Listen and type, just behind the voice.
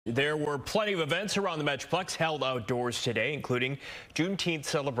There were plenty of events around the Metroplex held outdoors today, including Juneteenth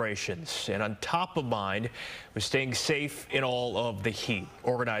celebrations. And on top of mind was staying safe in all of the heat.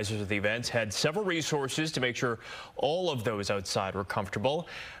 Organizers of the events had several resources to make sure all of those outside were comfortable.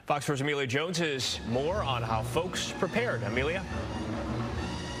 Fox 4's Amelia Jones has more on how folks prepared. Amelia?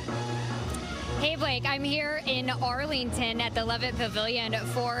 Hey Blake, I'm here in Arlington at the Levitt Pavilion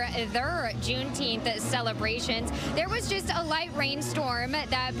for their Juneteenth celebrations. There was just a light rainstorm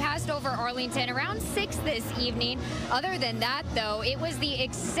that passed over Arlington around 6 this evening. Other than that, though, it was the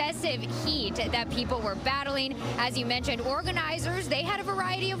excessive heat that people were battling. As you mentioned, organizers, they had a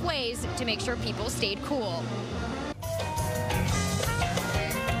variety of ways to make sure people stayed cool.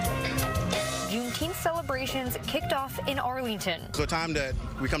 Juneteenth celebrations kicked off in Arlington. It's a time that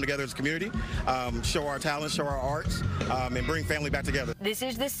we come together as a community, show our talents, show our arts, and bring family back together. This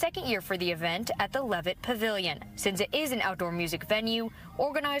is the second year for the event at the Levitt Pavilion. Since it is an outdoor music venue,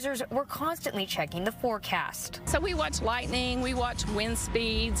 organizers were constantly checking the forecast. So we watch lightning, we watch wind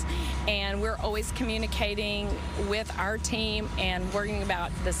speeds, and we're always communicating with our team and worrying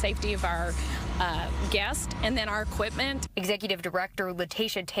about the safety of our guests and then our equipment. Executive Director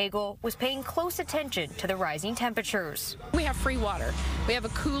Latasha Tagle was paying close attention to the rising temperatures. We have free water. We have a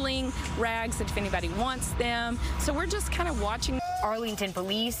cooling rags if anybody wants them. So we're just kind of watching. Arlington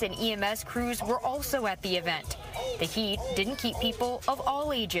police and EMS crews were also at the event. The heat didn't keep people of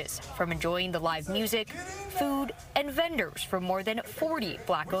all ages from enjoying the live music, food, and vendors from more than 40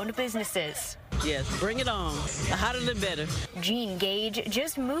 Black-owned businesses. Yes, bring it on. The hotter the better. Gene Gage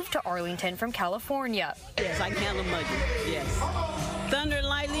just moved to Arlington from California. Yes, I can handle muggy. Yes. Thunder and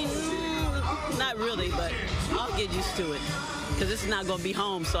lightning, not really, but I'll get used to it. Because this is not going to be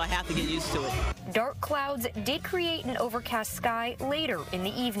home, so I have to get used to it. Dark clouds did create an overcast sky later in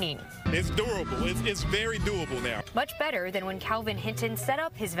the evening. It's doable. It's very doable now. Much better than when Calvin Hinton set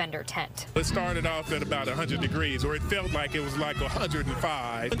up his vendor tent. It started off at about 100 degrees, or it felt like it was like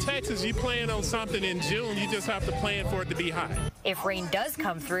 105. In Texas, you plan on something in June, you just have to plan for it to be hot. If rain does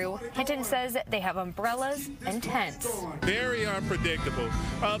come through, Hinton says they have umbrellas and tents. Very unpredictable.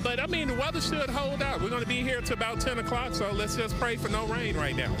 But, I mean, the weather should hold out. We're going to be here till about 10 o'clock, so let's just pray for no rain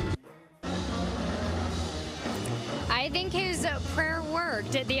right now. I think his prayer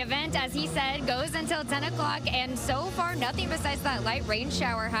worked. The event, as he said, goes until 10 o'clock, and so far nothing besides that light rain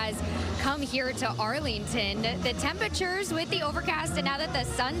shower has come here to Arlington. The temperatures with the overcast and now that the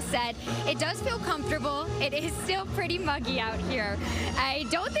sun set, it does feel comfortable. It is still pretty muggy out here. I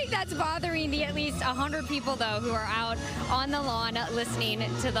don't think that's bothering the at least 100 people, though, who are out on the lawn listening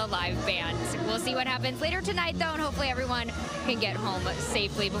to the live band. We'll see what happens later tonight, though, and hopefully everyone can get home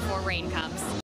safely before rain comes.